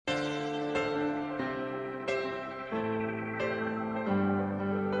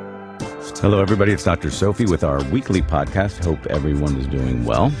Hello, everybody. It's Dr. Sophie with our weekly podcast. Hope everyone is doing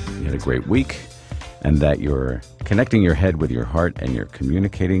well. You had a great week and that you're connecting your head with your heart and you're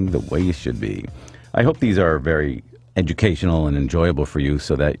communicating the way you should be. I hope these are very educational and enjoyable for you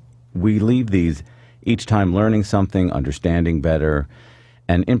so that we leave these each time learning something, understanding better,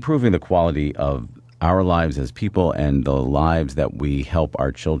 and improving the quality of our lives as people and the lives that we help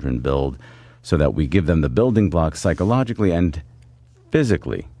our children build so that we give them the building blocks psychologically and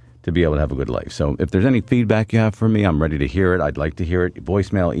physically to be able to have a good life. So if there's any feedback you have for me, I'm ready to hear it. I'd like to hear it.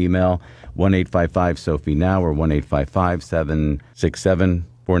 Voicemail, email, 1-855-SOPHIE-NOW or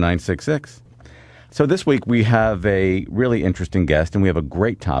 1-855-767-4966. So this week we have a really interesting guest and we have a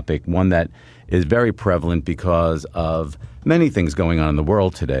great topic, one that is very prevalent because of many things going on in the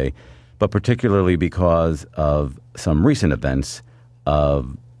world today, but particularly because of some recent events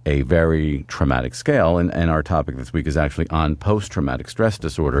of a very traumatic scale. And our topic this week is actually on post-traumatic stress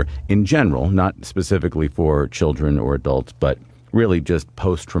disorder in general, not specifically for children or adults, but really just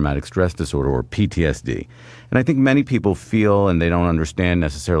post-traumatic stress disorder or PTSD. And I think many people feel and they don't understand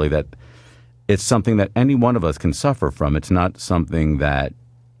necessarily that it's something that any one of us can suffer from. It's not something that,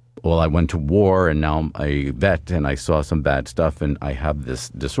 well, I went to war and now I'm a vet and I saw some bad stuff and I have this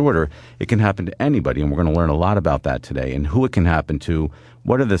disorder. It can happen to anybody, and we're going to learn a lot about that today and who it can happen to,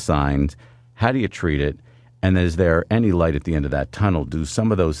 what are the signs, how do you treat it, and is there any light at the end of that tunnel? Do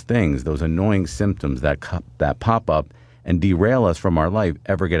some of those things, those annoying symptoms that pop up and derail us from our life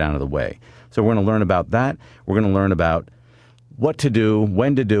ever get out of the way? So we're going to learn about that. We're going to learn about what to do,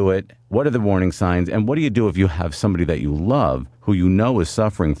 when to do it, what are the warning signs, and what do you do if you have somebody that you love who you know is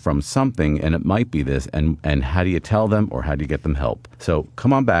suffering from something, and it might be this, and how do you tell them or how do you get them help? So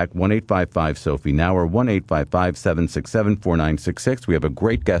come on back, 1-855-SOPHIE-NOW or 1-855-767-4966. We have a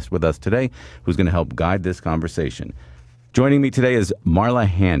great guest with us today who's going to help guide this conversation. Joining me today is Marla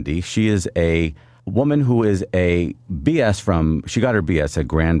Handy. She is a woman who is a she got her BS at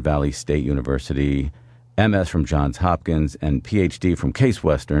Grand Valley State University, MS from Johns Hopkins, and PhD from Case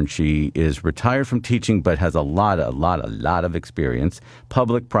Western. She is retired from teaching, but has a lot of experience,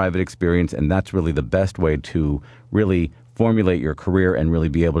 public, private experience, and that's really the best way to really formulate your career and really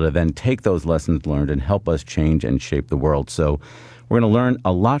be able to then take those lessons learned and help us change and shape the world. So we're going to learn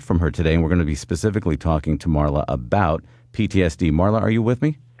a lot from her today, and we're going to be specifically talking to Marla about PTSD. Marla, are you with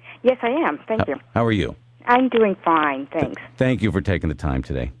me? Yes, I am. Thank you. How are you? I'm doing fine, thanks. Thank you for taking the time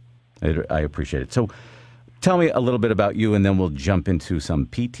today. I appreciate it. So tell me a little bit about you, and then we'll jump into some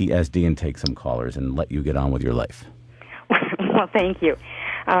PTSD and take some callers and let you get on with your life. Well, thank you.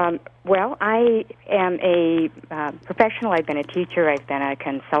 Well, I am a professional. I've been a teacher. I've been a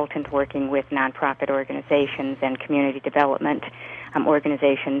consultant working with nonprofit organizations and community development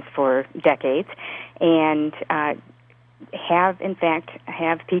organizations for decades, and have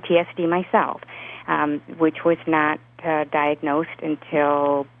PTSD myself, which was not diagnosed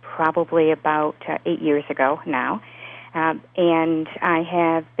until probably about 8 years ago now. And I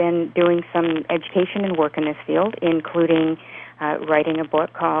have been doing some education and work in this field, including writing a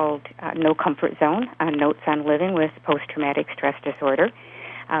book called No Comfort Zone, Notes on Living with Post-Traumatic Stress Disorder,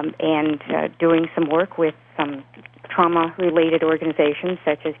 and doing some work with some trauma-related organizations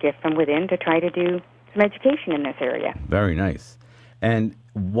such as Gift from Within to try to do some education in this area. Very nice. And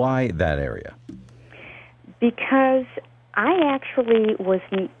why that area? Because I actually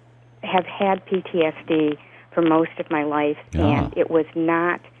have had PTSD for most of my life, and it was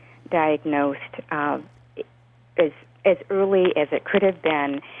not diagnosed as early as it could have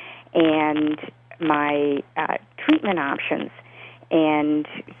been, and my treatment options and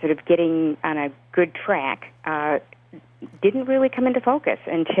sort of getting on a good track didn't really come into focus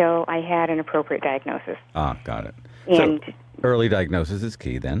until I had an appropriate diagnosis. Got it. And so early diagnosis is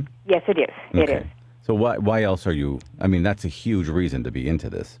key then? Yes, it is. Okay. It is. So why else are you, that's a huge reason to be into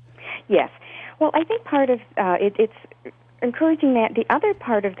this. Yes. Well, I think part of it's encouraging that. The other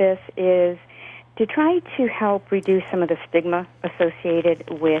part of this is to try to help reduce some of the stigma associated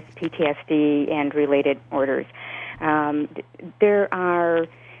with PTSD and related orders. There are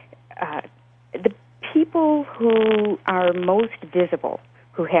the people who are most visible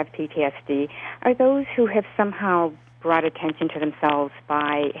who have PTSD are those who have somehow brought attention to themselves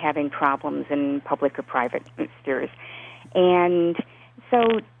by having problems in public or private spheres. And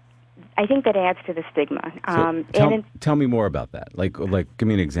so I think that adds to the stigma. Tell me more about that. Like, give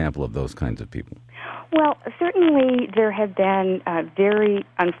me an example of those kinds of people. Well, certainly there have been very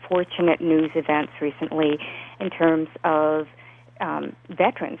unfortunate news events recently in terms of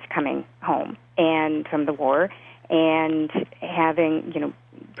veterans coming home and from the war and having,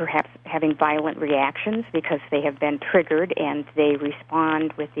 perhaps having violent reactions because they have been triggered and they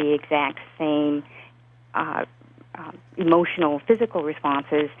respond with the exact same emotional, physical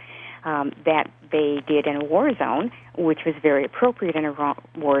responses that they did in a war zone, which was very appropriate in a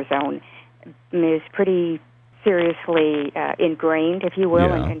war zone, is pretty seriously ingrained, if you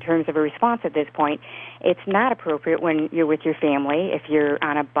will, in terms of a response at this point. It's not appropriate when you're with your family, if you're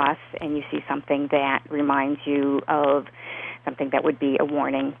on a bus and you see something that reminds you of something that would be a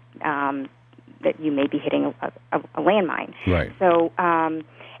warning that you may be hitting a landmine. Right. So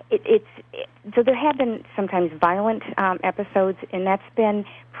so there have been sometimes violent episodes, and that's been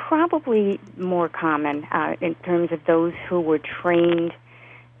probably more common in terms of those who were trained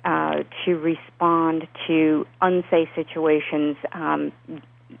to respond to unsafe situations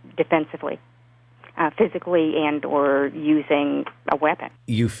defensively, physically and or using a weapon.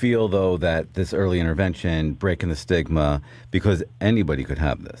 You feel, though, that this early intervention, breaking the stigma, because anybody could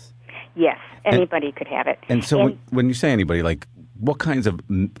have this. Yes, anybody could have it. And so when you say anybody, like, what kinds of,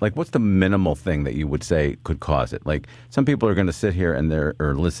 like, what's the minimal thing that you would say could cause it? Like, some people are going to sit here and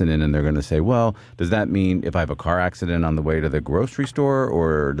or listen in and they're going to say, well, does that mean if I have a car accident on the way to the grocery store,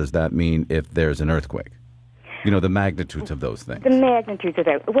 or does that mean if there's an earthquake? You know, the magnitudes of those things. The magnitudes of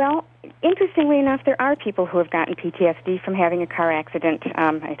that. Well, interestingly enough, there are people who have gotten PTSD from having a car accident.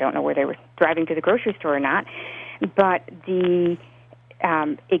 I don't know where they were driving to the grocery store or not, but the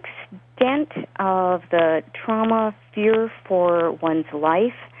extent of the trauma, fear for one's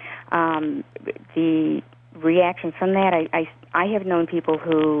life, the reaction from that. I have known people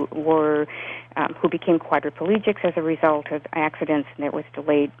who were who became quadriplegics as a result of accidents, and there was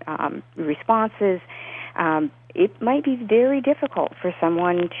delayed responses. It might be very difficult for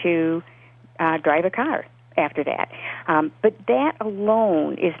someone to drive a car after that. But that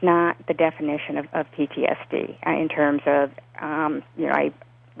alone is not the definition of PTSD in terms of, I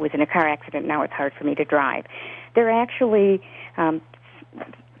was in a car accident, now it's hard for me to drive. There are actually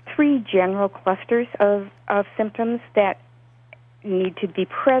three general clusters of symptoms that need to be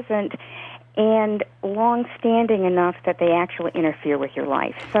present and long-standing enough that they actually interfere with your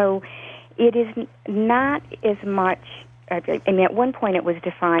life. So it is not as much, I mean, at one point it was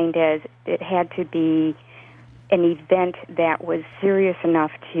defined as it had to be an event that was serious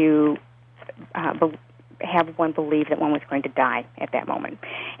enough to have one believe that one was going to die at that moment.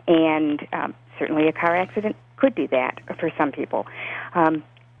 And certainly a car accident could do that for some people.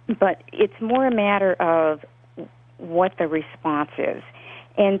 But it's more a matter of what the response is.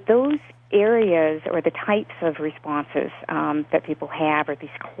 And those areas or the types of responses that people have, or these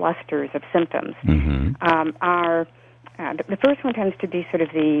clusters of symptoms, are the first one tends to be sort of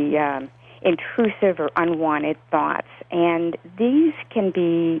the intrusive or unwanted thoughts, and these can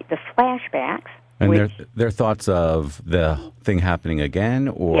be the flashbacks. And they're thoughts of the thing happening again,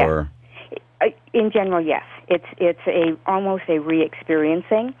 or in general, yes, it's almost a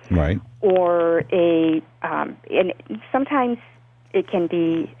re-experiencing, right? Or and sometimes it can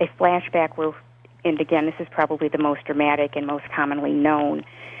be a flashback where, and again, this is probably the most dramatic and most commonly known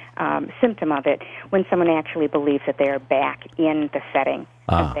symptom of it, when someone actually believes that they are back in the setting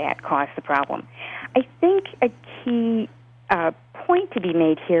that caused the problem. I think a key point to be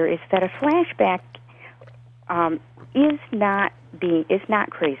made here is that a flashback is not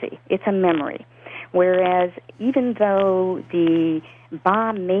crazy. It's a memory. Whereas even though the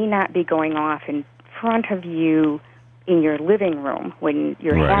bomb may not be going off in front of you in your living room when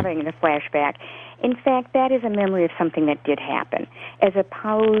you're having the flashback, in fact, that is a memory of something that did happen, as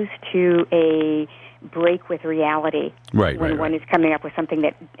opposed to a break with reality when one is coming up with something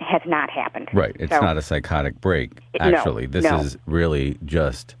that has not happened. Right. It's not a psychotic break, actually. This is really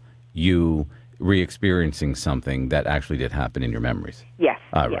just you re-experiencing something that actually did happen in your memories. Yes.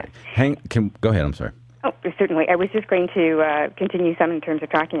 All right. Go ahead, I'm sorry. Oh, certainly. I was just going to continue some in terms of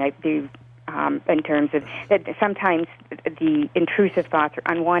talking. I do in terms of that sometimes the intrusive thoughts or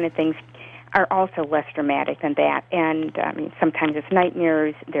unwanted things are also less dramatic than that. And I mean, sometimes it's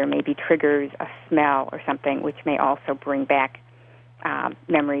nightmares. There may be triggers, a smell or something, which may also bring back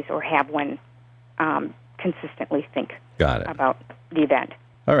memories or have one consistently think about the event.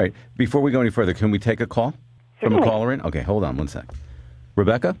 All right. Before we go any further, can we take a call Certainly. from a caller in? Okay, hold on one sec.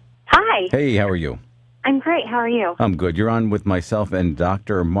 Rebecca? Hi. Hey, how are you? I'm great. How are you? I'm good. You're on with myself and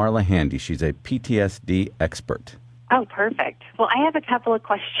Dr. Marla Handy. She's a PTSD expert. Oh, perfect. Well, I have a couple of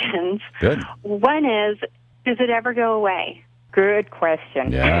questions. Good. One is, does it ever go away? Good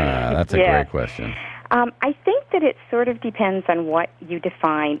question. Yeah, that's a great question. I think that it sort of depends on what you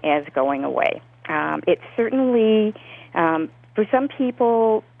define as going away. It certainly, for some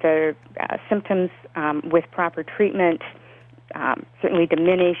people, the symptoms with proper treatment certainly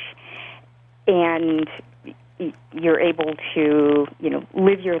diminish. and you're able to,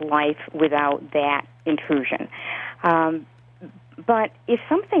 live your life without that intrusion. But if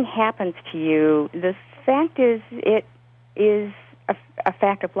something happens to you, the fact is it is a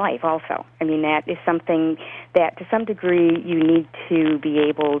fact of life also. I mean, that is something that to some degree you need to be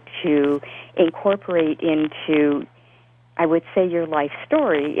able to incorporate into, I would say, your life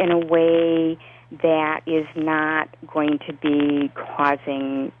story in a way that is not going to be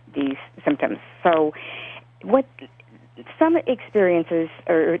causing these symptoms. So what some experiences,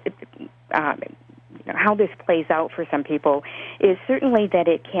 or how this plays out for some people, is certainly that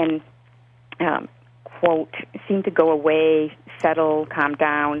it can, quote, seem to go away, settle, calm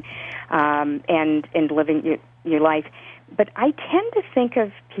down, and living your life. But I tend to think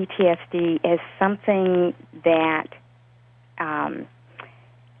of PTSD as something that,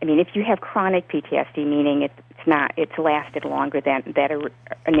 if you have chronic PTSD, meaning it's lasted longer than that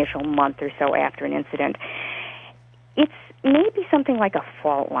initial month or so after an incident, it's maybe something like a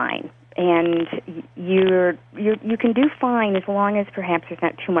fault line. And you can do fine as long as perhaps there's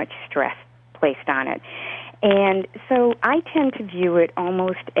not too much stress placed on it. And so I tend to view it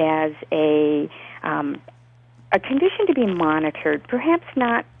almost as a condition to be monitored. Perhaps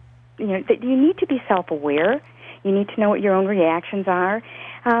not, that you need to be self-aware. You need to know what your own reactions are.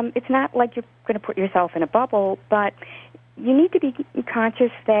 It's not like you're going to put yourself in a bubble, but you need to be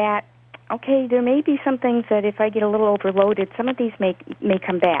conscious that, okay, there may be some things that if I get a little overloaded, some of these may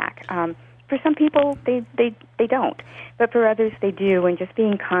come back. For some people, they don't, but for others, they do. And just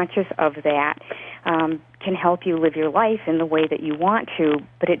being conscious of that can help you live your life in the way that you want to.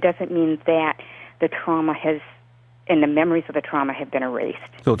 But it doesn't mean that the trauma and the memories of the trauma have been erased.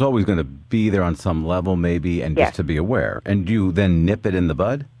 So it's always going to be there on some level, maybe, and Yes. just to be aware. And do you then nip it in the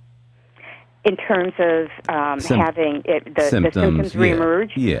bud? In terms of having the symptoms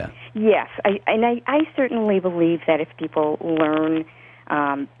reemerge? Yeah. Yes, I certainly believe that if people learn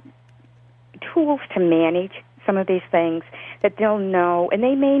tools to manage some of these things, that they'll know, and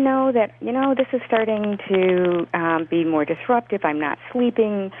they may know that, this is starting to be more disruptive. I'm not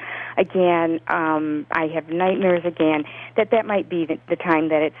sleeping again. I have nightmares again. That might be the time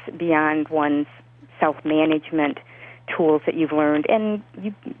that it's beyond one's self-management tools that you've learned, and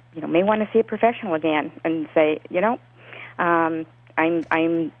you may want to see a professional again and say, I'm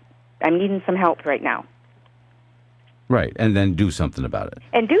needing some help right now. Right, and then do something about it.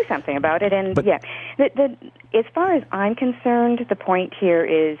 And do something about it, and as far as I'm concerned, the point here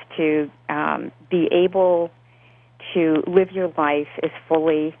is to be able to live your life as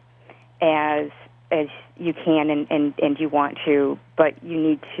fully as you can and you want to, but you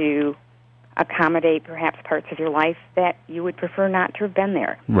need to accommodate perhaps parts of your life that you would prefer not to have been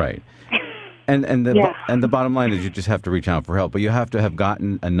there. Right. And the bottom line is you just have to reach out for help, but you have to have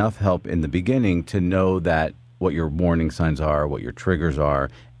gotten enough help in the beginning to know that what your warning signs are, what your triggers are,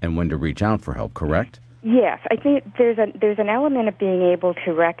 and when to reach out for help, correct? Yes, I think there's an element of being able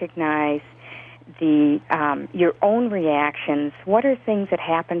to recognize your own reactions. What are things that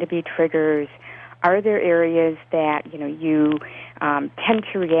happen to be triggers? Are there areas that you tend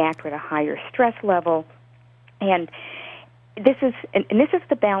to react with a higher stress level? And this is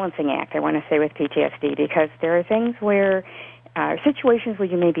the balancing act, I want to say, with PTSD, because there are things where situations where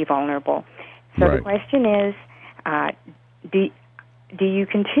you may be vulnerable. So Right. The question is, do you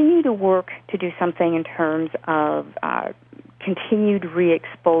continue to work to do something in terms of continued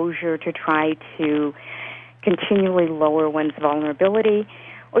re-exposure to try to continually lower one's vulnerability?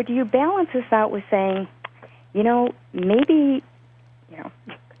 Or do you balance this out with saying, maybe,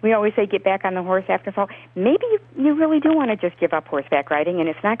 we always say get back on the horse after fall. Maybe you really do want to just give up horseback riding, and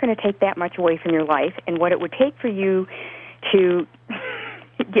it's not going to take that much away from your life. And what it would take for you to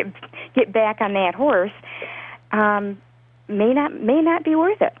get back on that horse may not be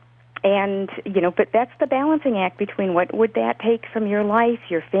worth it. And, but that's the balancing act between what would that take from your life,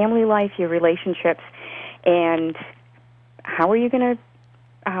 your family life, your relationships, and how are you going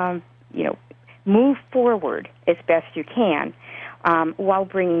to, move forward as best you can while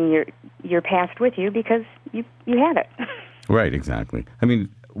bringing your past with you because you had it. Right, exactly. I mean,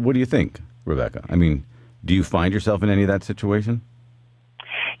 what do you think, Rebecca? I mean, do you find yourself in any of that situation?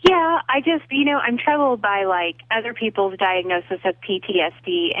 Yeah, I just, I'm troubled by, other people's diagnosis of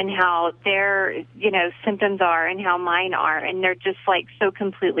PTSD and how their, symptoms are and how mine are, and they're just, so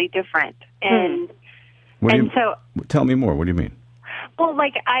completely different. And Tell me more. What do you mean? Well,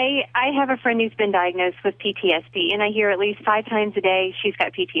 like I have a friend who's been diagnosed with PTSD, and I hear at least 5 times a day she's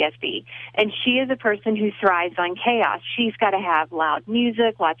got PTSD. And she is a person who thrives on chaos. She's got to have loud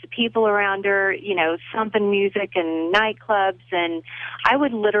music, lots of people around her, thumping music and nightclubs. And I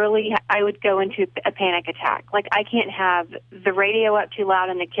would go into a panic attack. Like, I can't have the radio up too loud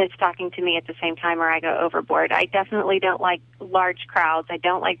and the kids talking to me at the same time, or I go overboard. I definitely don't like large crowds. I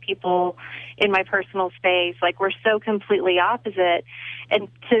don't like people in my personal space. Like, we're so completely opposite. And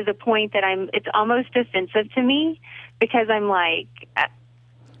to the point that it's almost offensive to me, because I'm like,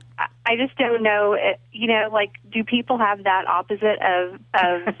 I just don't know, do people have that opposite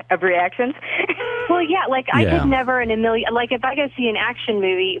of reactions? Well, yeah, I could never in a million, if I go see an action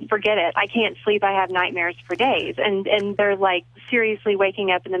movie, forget it. I can't sleep. I have nightmares for days. And they're seriously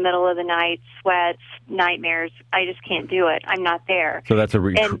waking up in the middle of the night, sweats, nightmares. I just can't do it. I'm not there. So that's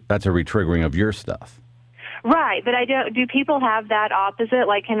that's a retriggering of your stuff. Right, but do people have that opposite?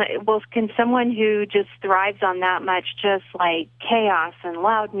 Can someone who just thrives on that much, just chaos and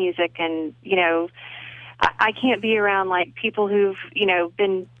loud music and, I can't be around people who've,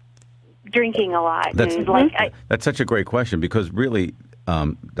 been drinking a lot. That's such a great question, because really,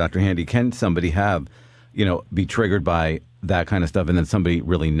 Dr. Handy, can somebody be triggered by that kind of stuff, and then somebody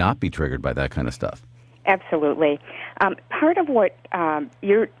really not be triggered by that kind of stuff? Absolutely. Part of what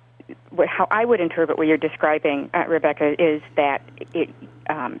how I would interpret what you're describing, Rebecca, is that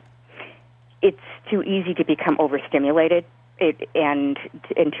it's too easy to become overstimulated and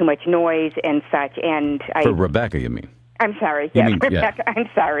too much noise and such. And for Rebecca, you mean? I'm sorry. Yes, Rebecca. Yeah. I'm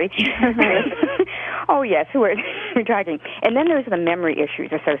sorry. Oh, yes. Who are we talking? And then there's the memory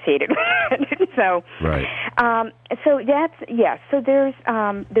issues associated with it. So, right. So that's yes. So there's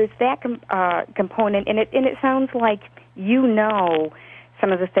that component, and it sounds like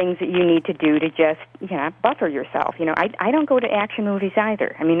some of the things that you need to do to just buffer yourself. I don't go to action movies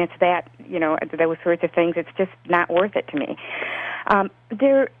either. I mean, it's that those sorts of things. It's just not worth it to me.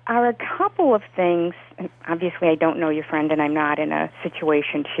 There are a couple of things. Obviously, I don't know your friend, and I'm not in a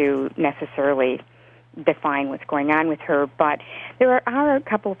situation to necessarily define what's going on with her. But there are a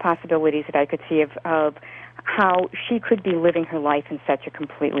couple of possibilities that I could see of how she could be living her life in such a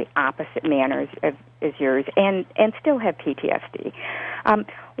completely opposite manner as yours, and still have PTSD.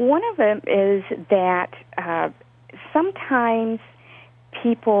 One of them is that sometimes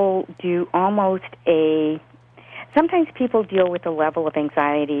people people deal with the level of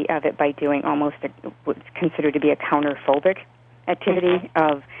anxiety of it by doing almost what's considered to be a counterphobic activity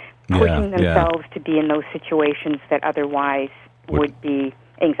of pushing themselves to be in those situations that otherwise would be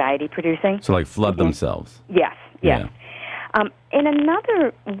anxiety-producing. So flood themselves. Yes. Yeah. And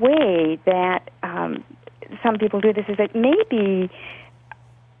another way that some people do this is it may be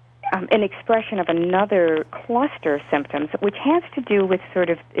an expression of another cluster of symptoms, which has to do with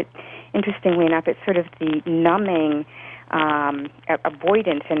interestingly enough, it's sort of the numbing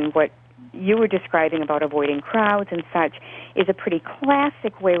avoidance, and what you were describing about avoiding crowds and such is a pretty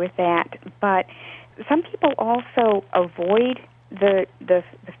classic way with that. But some people also avoid the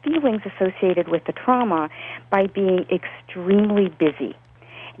feelings associated with the trauma by being extremely busy.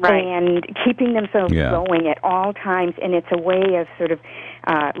 Right. And keeping themselves going at all times, and it's a way of sort of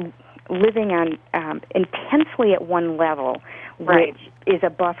living on intensely at one level, which is a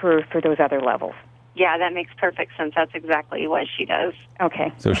buffer for those other levels. Yeah, that makes perfect sense. That's exactly what she does.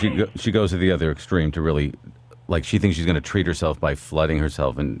 Okay. So she goes to the other extreme to really, she thinks she's going to treat herself by flooding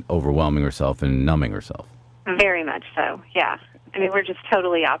herself and overwhelming herself and numbing herself. Very much so, yeah. I mean, we're just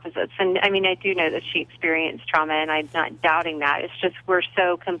totally opposites. And, I mean, I do know that she experienced trauma, and I'm not doubting that. It's just we're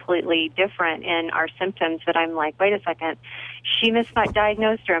so completely different in our symptoms that I'm like, wait a second, she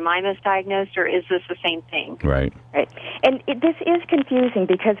misdiagnosed, or am I misdiagnosed, or is this the same thing? Right. Right. And this is confusing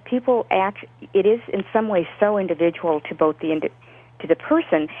because people it is in some ways so individual to both to the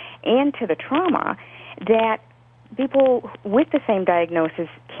person and to the trauma that people with the same diagnosis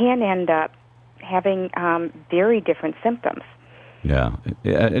can end up having very different symptoms. Yeah,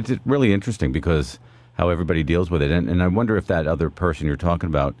 it's really interesting because how everybody deals with it. And I wonder if that other person you're talking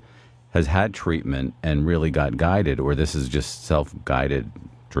about has had treatment and really got guided, or this is just self-guided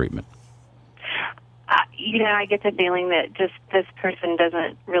treatment. I get the feeling that just this person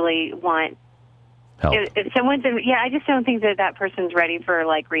doesn't really want help. If someone's, I just don't think that person's ready for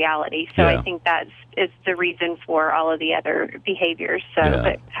reality. So I think is the reason for all of the other behaviors. So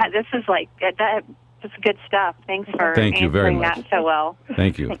but this is that. It's good stuff. Thanks for answering that so well.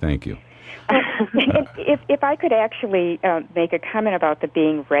 Thank you. Thank you. If I could actually make a comment about the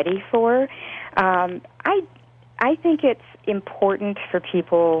being ready for, I think it's important for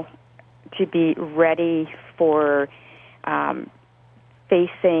people to be ready for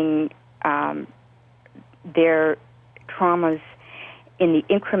facing their traumas in the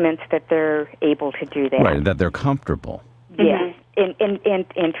increments that they're able to do that. Right, that they're comfortable. Yes,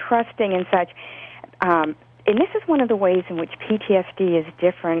 and trusting and such. And this is one of the ways in which PTSD is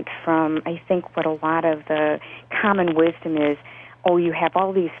different from, I think, what a lot of the common wisdom is. Oh, you have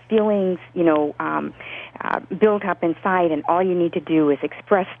all these feelings, built up inside, and all you need to do is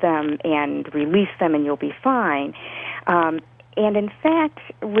express them and release them, and you'll be fine. And in fact,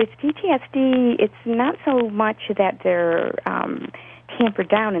 with PTSD, it's not so much that they're tampered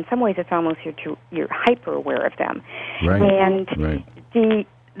down. In some ways, it's almost you're hyper aware of them. Right. And right.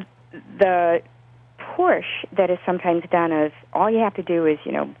 the push that is sometimes done is all you have to do is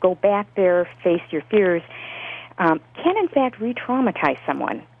go back there, face your fears, can in fact re-traumatize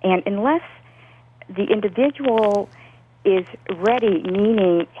someone. And unless the individual is ready,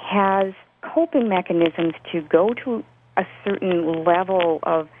 meaning has coping mechanisms to go to a certain level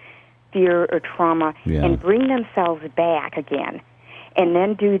of fear or trauma and bring themselves back again, and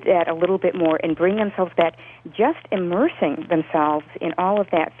then do that a little bit more and bring themselves back, just immersing themselves in all of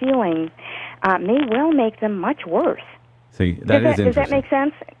that feeling may well make them much worse. See, that is interesting. Does that make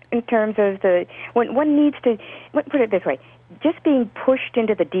sense in terms of when one needs to, put it this way, just being pushed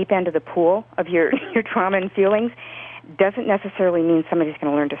into the deep end of the pool of your trauma and feelings doesn't necessarily mean somebody's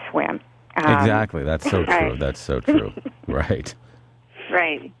going to learn to swim. Exactly. That's so true. Right. That's so true. Right.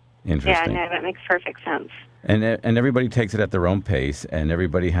 Right. Interesting. Yeah, no, that makes perfect sense. And everybody takes it at their own pace, and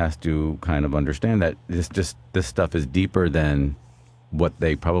everybody has to kind of understand that this stuff is deeper than what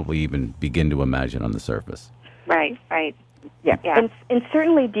they probably even begin to imagine on the surface. Right. Yeah. And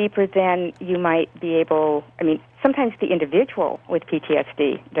certainly deeper than you might be able, sometimes the individual with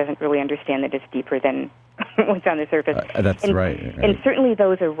PTSD doesn't really understand that it's deeper than what's on the surface. That's right. And certainly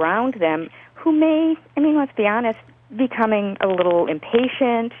those around them who may, let's be honest, becoming a little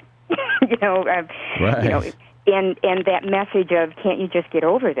impatient, right. And that message of can't you just get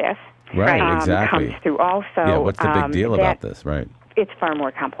over this? Right, exactly. Comes through also. Yeah, what's the big deal about this, right? It's far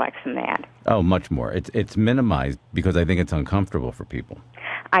more complex than that. Oh, much more. It's minimized because I think it's uncomfortable for people.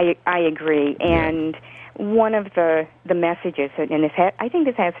 I agree, and one of the messages, and I think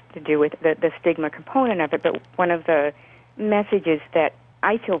this has to do with the stigma component of it, but one of the messages that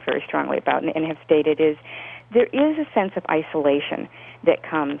I feel very strongly about and have stated is there is a sense of isolation that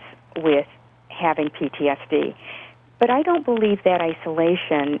comes with having PTSD. But I don't believe that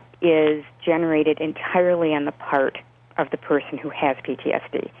isolation is generated entirely on the part of the person who has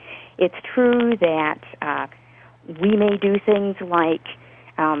PTSD. It's true that we may do things like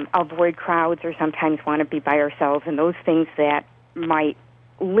avoid crowds or sometimes want to be by ourselves, and those things that might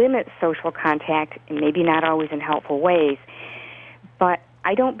limit social contact, and maybe not always in helpful ways. But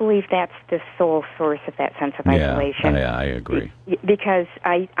I don't believe that's the sole source of that sense of isolation. Yeah, I agree. Because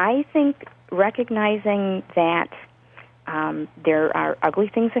I think recognizing that there are ugly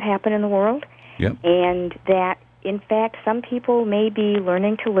things that happen in the world, and that, in fact, some people may be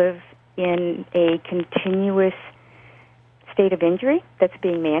learning to live in a continuous state of injury that's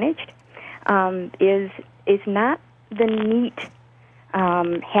being managed, is not the neat,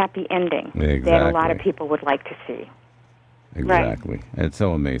 happy ending that a lot of people would like to see. Exactly. Right. It's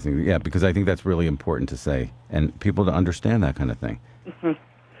so amazing. Yeah, because I think that's really important to say, and people to understand that kind of thing. Mm-hmm.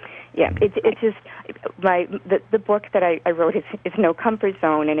 Yeah, it's just the book that I wrote is No Comfort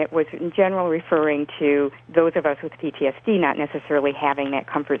Zone, and it was in general referring to those of us with PTSD not necessarily having that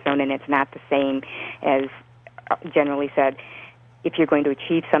comfort zone, and it's not the same as generally said. If you're going to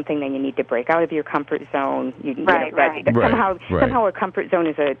achieve something, then you need to break out of your comfort zone. Somehow a comfort zone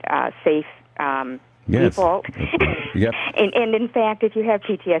is a safe default. Yep. And in fact, if you have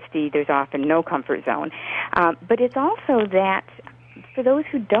PTSD, there's often no comfort zone. But it's also that for those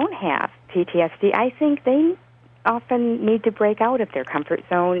who don't have PTSD, I think they often need to break out of their comfort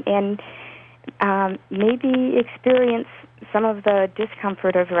zone and maybe experience some of the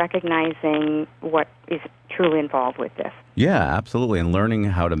discomfort of recognizing what is truly involved with this. Yeah, absolutely, and learning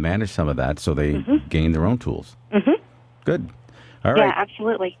how to manage some of that so they gain their own tools. Mm-hmm. Good. All right. Yeah,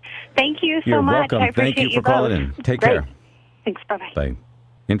 absolutely. Thank you so You're much. welcome. I appreciate Thank you for calling in. Take care. Thanks. Bye-bye. Bye.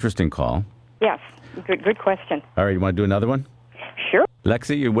 Interesting call. Yes. Good question. All right, you want to do another one? Sure.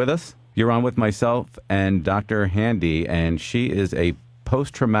 Lexi, you're with us? You're on with myself and Dr. Handy, and she is a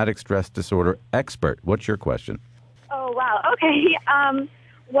post-traumatic stress disorder expert. What's your question? Oh, wow. Okay.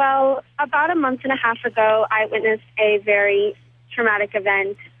 Well, about a month and a half ago, I witnessed a very traumatic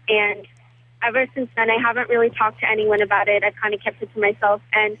event, and ever since then, I haven't really talked to anyone about it. I've kind of kept it to myself,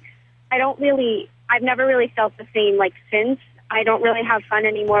 and I've never really felt the same, since. I don't really have fun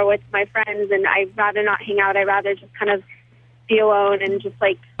anymore with my friends, and I'd rather not hang out. I'd rather just kind of be alone and just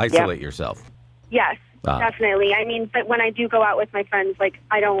like Isolate yourself. Yes, definitely. I mean, but when I do go out with my friends, like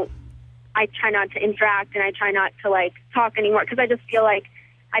I try not to interact and I try not to like talk anymore because I just feel like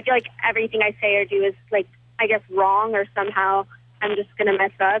everything I say or do is like I guess wrong or somehow I'm just gonna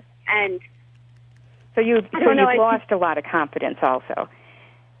mess up. And so you've lost a lot of confidence also.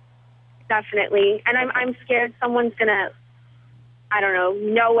 Definitely, and I'm scared someone's gonna, I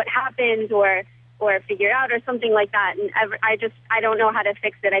don't know what happened or figure it out or something like that. And I don't know how to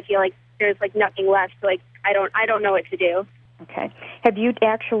fix it. I feel like there's like nothing left. Like I don't know what to do. Okay. Have you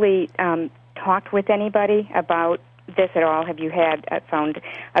actually talked with anybody about this at all? Have you found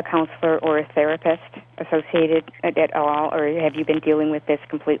a counselor or a therapist associated at all, or have you been dealing with this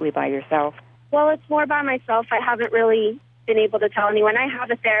completely by yourself? Well, it's more by myself. I haven't really been able to tell anyone. I have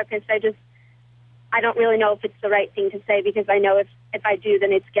a therapist. I don't really know if it's the right thing to say because I know if I do,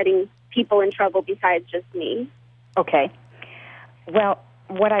 then it's getting people in trouble besides just me. Okay. Well,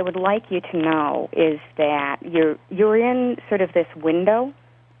 what I would like you to know is that you're in sort of this window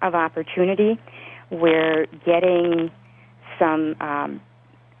of opportunity where getting some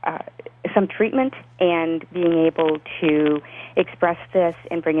treatment and being able to express this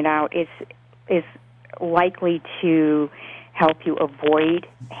and bring it out is likely to help you avoid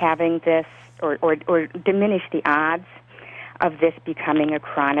having this or diminish the odds of this becoming a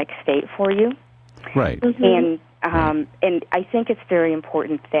chronic state for you. Right. Mm-hmm. And I think it's very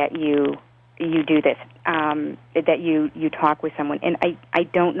important that you do this, that you talk with someone. And I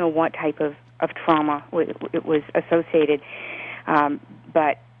don't know what type of trauma it was associated,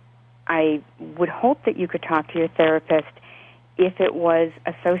 but I would hope that you could talk to your therapist if it was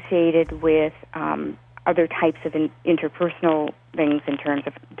associated with other types of interpersonal things in terms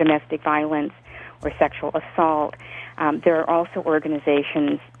of domestic violence or sexual assault. There are also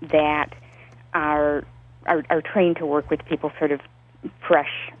organizations that are trained to work with people sort of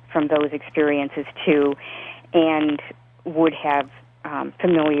fresh from those experiences too, and would have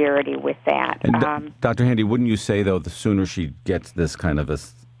familiarity with that. And Dr. Handy, wouldn't you say, though, the sooner she gets this kind of a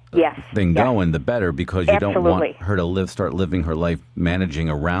thing going, the better, because you don't want her to start living her life managing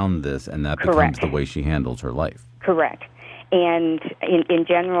around this, and that becomes the way she handles her life. Correct. And in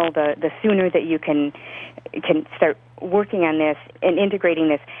general, the sooner that you can start working on this and integrating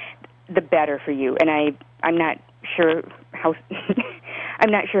this, the better for you. And I'm not sure how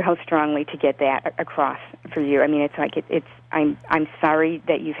strongly to get that across for you. I mean, it's like I'm sorry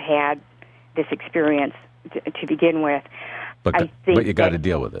that you've had this experience to begin with. But you got to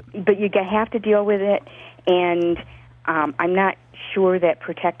deal with it. But you have to deal with it, and I'm not sure that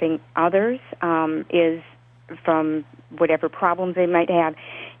protecting others is from whatever problems they might have.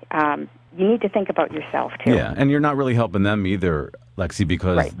 You need to think about yourself, too. Yeah, and you're not really helping them either, Lexi,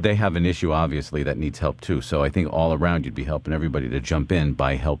 because they have an issue, obviously, that needs help, too. So I think all around you'd be helping everybody to jump in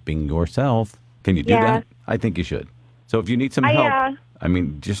by helping yourself. Can you do that? I think you should. So if you need some help, I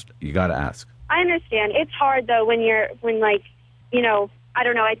mean, you got to ask. I understand. It's hard, though, I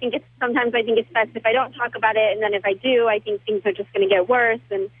don't know. I think it's best if I don't talk about it, and then if I do, I think things are just going to get worse,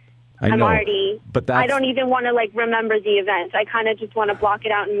 and I don't even want to remember the event. I kind of just want to block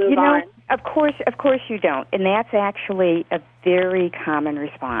it out and move on. Of course you don't, and that's actually a very common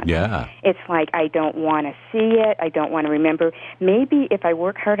response. Yeah, it's like I don't want to see it. I don't want to remember. Maybe if I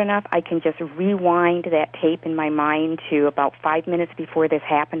work hard enough, I can just rewind that tape in my mind to about 5 minutes before this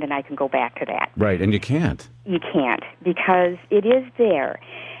happened, and I can go back to that. Right, and you can't. You can't because it is there.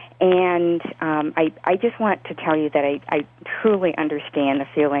 And I just want to tell you that I truly understand the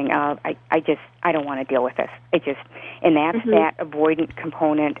feeling of I don't want to deal with this. And that's that avoidant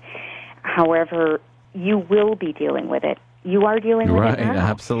component. However, you will be dealing with it. You are dealing with it now. Right,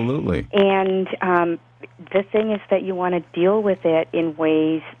 absolutely. And the thing is that you want to deal with it in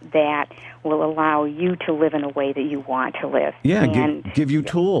ways that will allow you to live in a way that you want to live. Yeah, and give you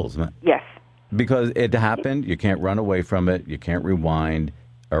tools. Yes. Because it happened, you can't run away from it, you can't rewind,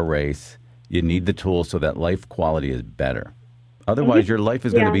 erase. You need the tools so that life quality is better. Otherwise, your life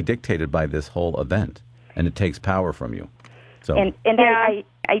is going to be dictated by this whole event, and it takes power from you. So,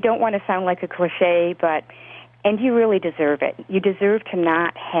 I don't want to sound like a cliche, and you really deserve it. You deserve to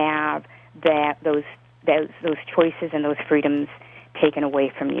not have those choices and those freedoms taken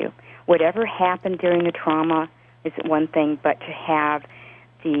away from you. Whatever happened during the trauma is one thing, but to have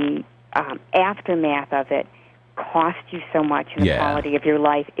the aftermath of it cost you so much in the quality of your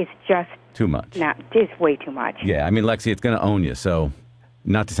life is just too much. It's way too much. Yeah, I mean, Lexi, it's going to own you. So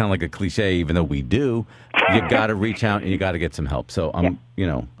not to sound like a cliche, even though we do, you got to reach out and you got to get some help. So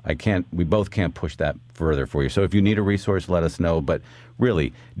we both can't push that further for you. So if you need a resource, let us know. But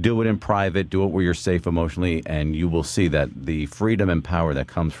really, do it in private, do it where you're safe emotionally, and you will see that the freedom and power that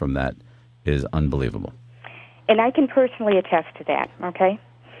comes from that is unbelievable. And I can personally attest to that, okay?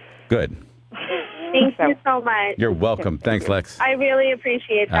 Good. Thank you so much. You're welcome. Thanks, Lex. I really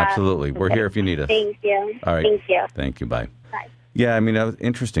appreciate that. Absolutely. We're here if you need us. Thank you. All right. Thank you. Thank you. Bye. Bye. Yeah, I mean, that was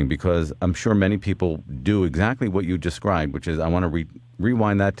interesting because I'm sure many people do exactly what you described, which is I want to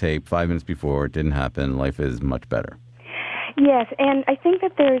rewind that tape 5 minutes before. It didn't happen. Life is much better. Yes, and I think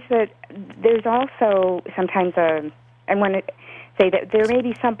that there's also sometimes I want to say that there may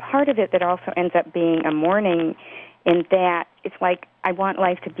be some part of it that also ends up being a mourning in that it's like I want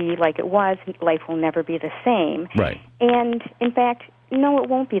life to be like it was. Life will never be the same. Right. And, in fact, no, it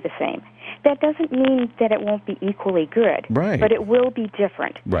won't be the same. That doesn't mean that it won't be equally good. Right. But it will be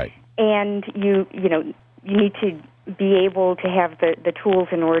different. Right. And you need to be able to have the tools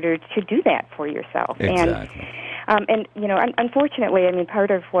in order to do that for yourself. Exactly. And unfortunately, I mean,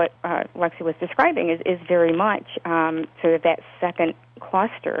 part of what Lexi was describing is very much sort of that second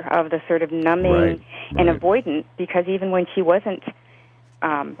cluster of the sort of numbing and avoidant, because even when she wasn't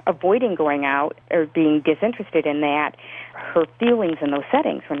avoiding going out or being disinterested in that, her feelings in those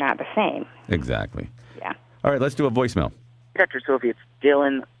settings were not the same. Exactly. Yeah. All right, let's do a voicemail. Dr. Sophie, it's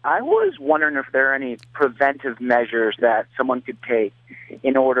Dylan. I was wondering if there are any preventive measures that someone could take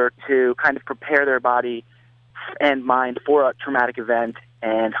in order to kind of prepare their body and mind for a traumatic event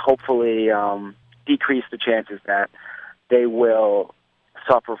and hopefully decrease the chances that they will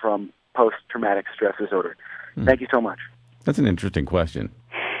suffer from post-traumatic stress disorder. Thank you so much. That's an interesting question.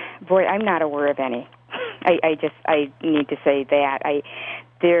 Boy, I'm not aware of any. I need to say that.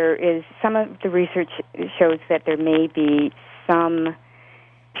 There is some of the research shows that there may be some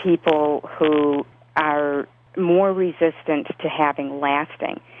people who are more resistant to having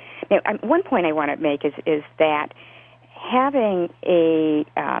lasting. Now, one point I want to make is that having a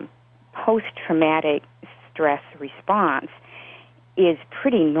post-traumatic stress response is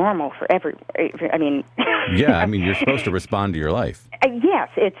pretty normal for I mean... Yeah, I mean, you're supposed to respond to your life. Yes,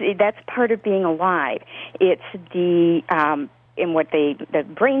 that's part of being alive. It's in what the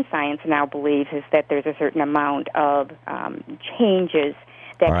brain science now believes is that there's a certain amount of changes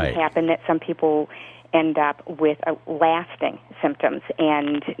that can happen that some people end up with lasting symptoms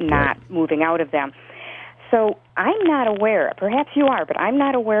and not moving out of them. So I'm not aware, perhaps you are, but I'm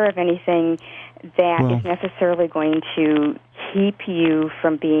not aware of anything that is necessarily going to keep you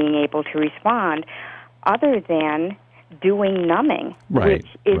from being able to respond other than doing numming, which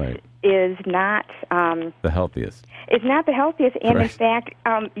is not the healthiest. It's not the healthiest, and in fact,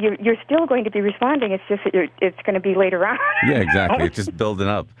 you're still going to be responding. It's just that it's going to be later on. Yeah, exactly. It's just building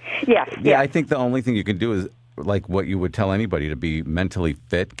up. Yes. Yeah, I think the only thing you can do is like what you would tell anybody, to be mentally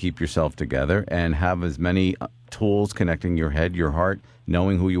fit, keep yourself together, and have as many tools connecting your head, your heart,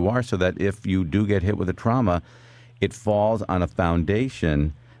 knowing who you are, so that if you do get hit with a trauma, it falls on a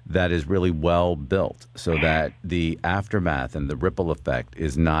foundation that is really well built, so that the aftermath and the ripple effect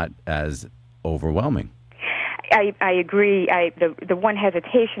is not as overwhelming. I agree. The one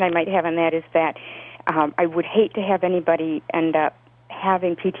hesitation I might have on that is that I would hate to have anybody end up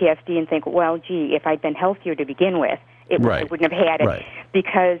having PTSD and think, well, gee, if I'd been healthier to begin with, I wouldn't have had it. Right.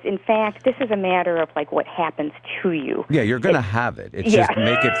 Because, in fact, this is a matter of, like, what happens to you. Yeah, you're going to have it. It's just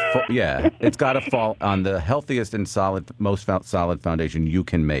make it, it's got to fall on the healthiest and most solid foundation you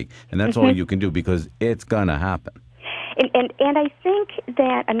can make. And that's all you can do, because it's going to happen. And I think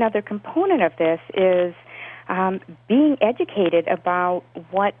that another component of this is being educated about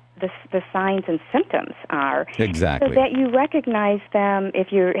what the signs and symptoms are. Exactly. So that you recognize them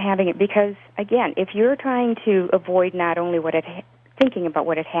if you're having it. Because, again, if you're trying to avoid not only thinking about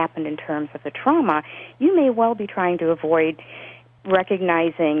what had happened in terms of the trauma, you may well be trying to avoid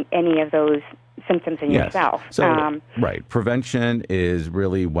recognizing any of those symptoms in yourself. So, prevention is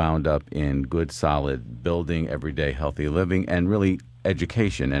really wound up in good, solid building, everyday healthy living, and really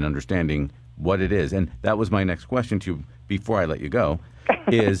education and understanding what it is. And that was my next question to you before I let you go,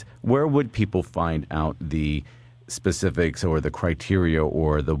 is where would people find out the specifics or the criteria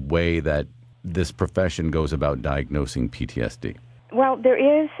or the way that this profession goes about diagnosing PTSD? Well, there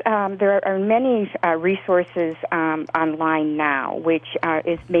are many resources online now, which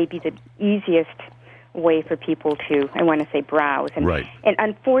is maybe the easiest way for people to, I want to say, browse. And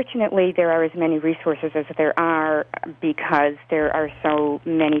unfortunately, there are as many resources as there are because there are so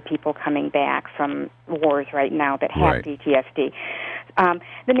many people coming back from wars right now that have PTSD.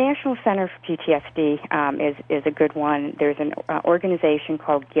 The National Center for PTSD is a good one. There's an organization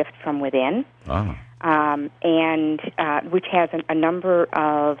called Gift from Within, and which has a number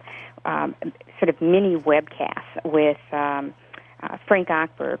of sort of mini webcasts with Frank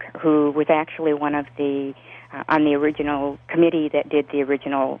Ochberg, who was actually one of the on the original committee that did the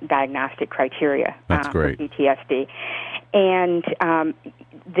original diagnostic criteria for PTSD, and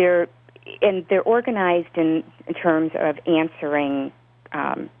they're organized in terms of answering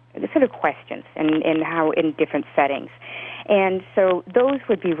sort of questions and how in different settings. And so those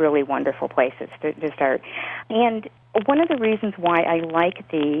would be really wonderful places to start. And one of the reasons why I like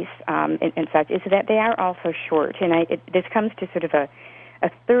these and such is that they are also short. And this comes to sort of a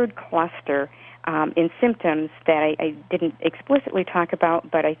third cluster in symptoms that I didn't explicitly talk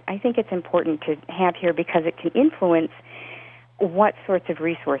about, but I think it's important to have here because it can influence what sorts of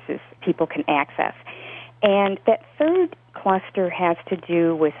resources people can access. And that third cluster has to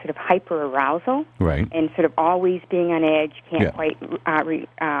do with sort of hyperarousal, right? And sort of always being on edge, can't quite,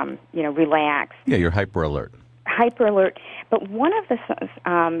 relax. Yeah, you're hyper alert. Hyper alert. But one of the,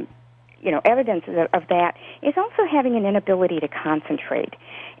 evidence of that is also having an inability to concentrate.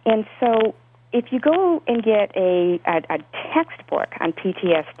 And so, if you go and get a textbook on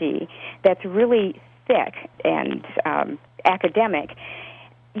PTSD that's really thick and academic,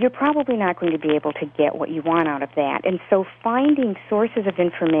 you're probably not going to be able to get what you want out of that. And so finding sources of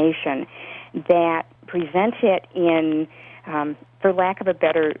information that present it in, for lack of a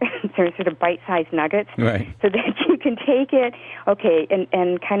better, sort of bite-sized nuggets, right, so that you can take it,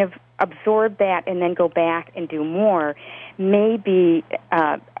 and kind of absorb that and then go back and do more, may be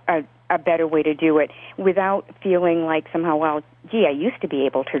a better way to do it without feeling like somehow, well, gee, I used to be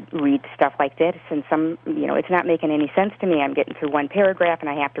able to read stuff like this, and it's not making any sense to me. I'm getting through one paragraph, and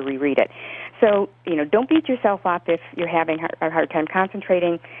I have to reread it. So, don't beat yourself up if you're having a hard time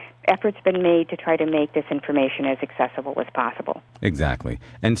concentrating. Efforts been made to try to make this information as accessible as possible. Exactly.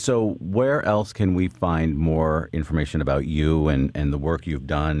 And so where else can we find more information about you and the work you've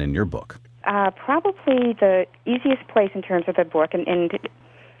done in your book? Probably the easiest place in terms of the book and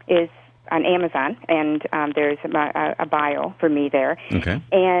is on Amazon, and there's a bio for me there. Okay.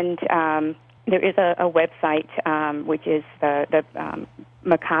 And there is a website, which is the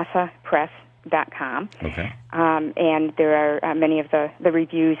MacasaPress.com. Okay. And there are many of the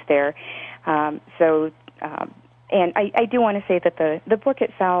reviews there. And I do want to say that the book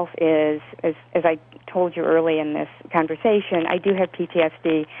itself is, as I told you early in this conversation, I do have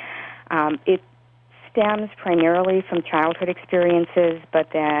PTSD. It stems primarily from childhood experiences, but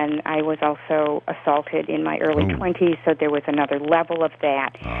then I was also assaulted in my early 20s, so there was another level of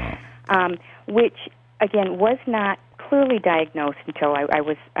that, which, again, was not clearly diagnosed until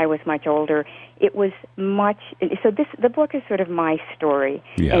I was much older. It was the book is sort of my story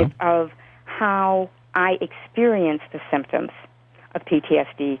of how I experience the symptoms of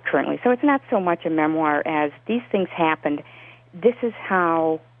PTSD currently. So it's not so much a memoir as these things happened. This is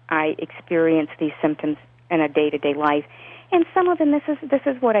how I experience these symptoms in a day-to-day life, and some of them, this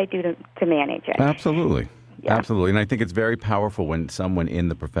is what I do to manage it. Absolutely. Yeah. Absolutely. And I think it's very powerful when someone in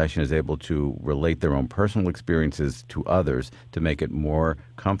the profession is able to relate their own personal experiences to others to make it more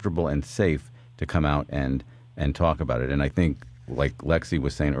comfortable and safe to come out and talk about it. And I think, like Lexi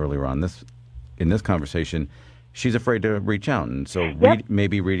was saying earlier on in this conversation, she's afraid to reach out. And so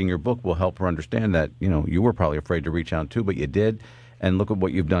maybe reading your book will help her understand that, you were probably afraid to reach out too, but you did. And look at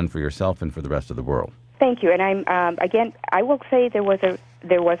what you've done for yourself and for the rest of the world. Thank you. And I'm again, I will say there was a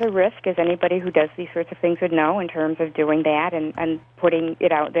risk, as anybody who does these sorts of things would know, in terms of doing that and putting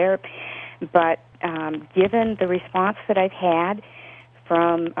it out there. But given the response that I've had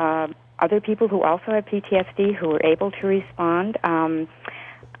from other people who also have PTSD who were able to respond, I'm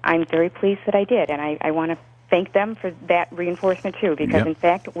very pleased that I did, and I want to thank them for that reinforcement, too, because, in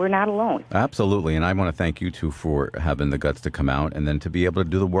fact, we're not alone. Absolutely, and I want to thank you, too, for having the guts to come out and then to be able to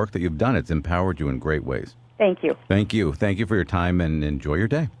do the work that you've done. It's empowered you in great ways. Thank you. Thank you. Thank you for your time, and enjoy your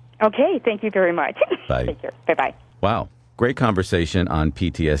day. Okay, thank you very much. Bye. Take care. Bye-bye. Wow. Great conversation on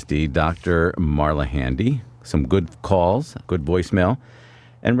PTSD. Dr. Marla Handy. Some good calls, good voicemail,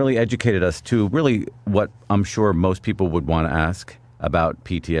 and really educated us to really what I'm sure most people would want to ask about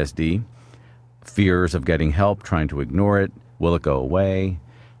PTSD. Fears of getting help, trying to ignore it. Will it go away?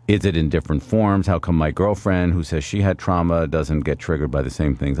 Is it in different forms? How come my girlfriend, who says she had trauma, doesn't get triggered by the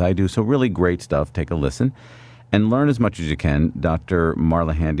same things I do? So really great stuff. Take a listen and learn as much as you can. Dr.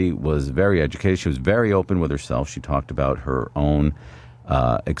 Marla Handy was very educated. She was very open with herself. She talked about her own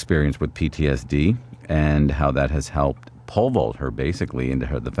experience with PTSD and how that has helped pole vault her basically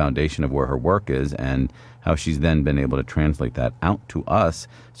into the foundation of where her work is, and how she's then been able to translate that out to us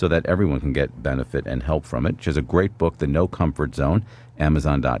so that everyone can get benefit and help from it. She has a great book, The No Comfort Zone,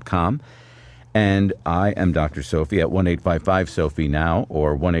 Amazon.com. And I am Dr. Sophie at 1-855-SOPHIE now,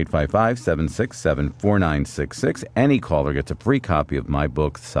 or 1-855-767-4966. Any caller gets a free copy of my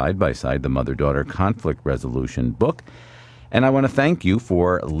book, Side by Side, the Mother-Daughter Conflict Resolution book. And I want to thank you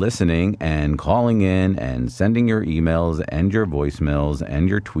for listening and calling in and sending your emails and your voicemails and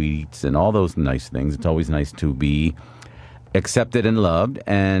your tweets and all those nice things. It's always nice to be accepted and loved.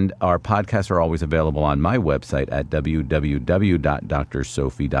 And our podcasts are always available on my website at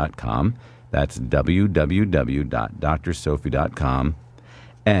www.drsophie.com. That's www.drsophie.com.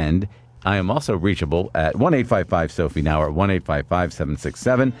 And I am also reachable at 1-855-SOPHIE now, or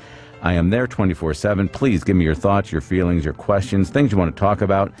 1-855-767. I am there 24/7. Please give me your thoughts, your feelings, your questions, things you want to talk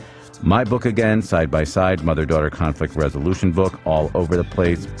about. My book again, Side by Side, Mother-Daughter Conflict Resolution book, all over the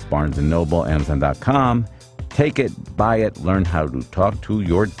place. Barnes & Noble, Amazon.com. Take it, buy it, learn how to talk to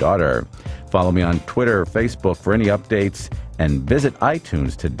your daughter. Follow me on Twitter or Facebook for any updates, and visit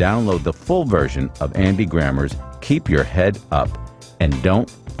iTunes to download the full version of Andy Grammer's Keep Your Head Up. And don't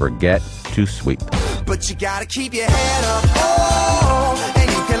forget to sweep. But you gotta keep your head up, oh, and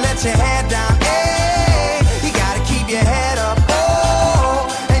you can let your head down, hey. You gotta keep your head up,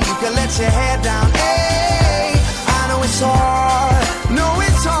 oh, and you can let your head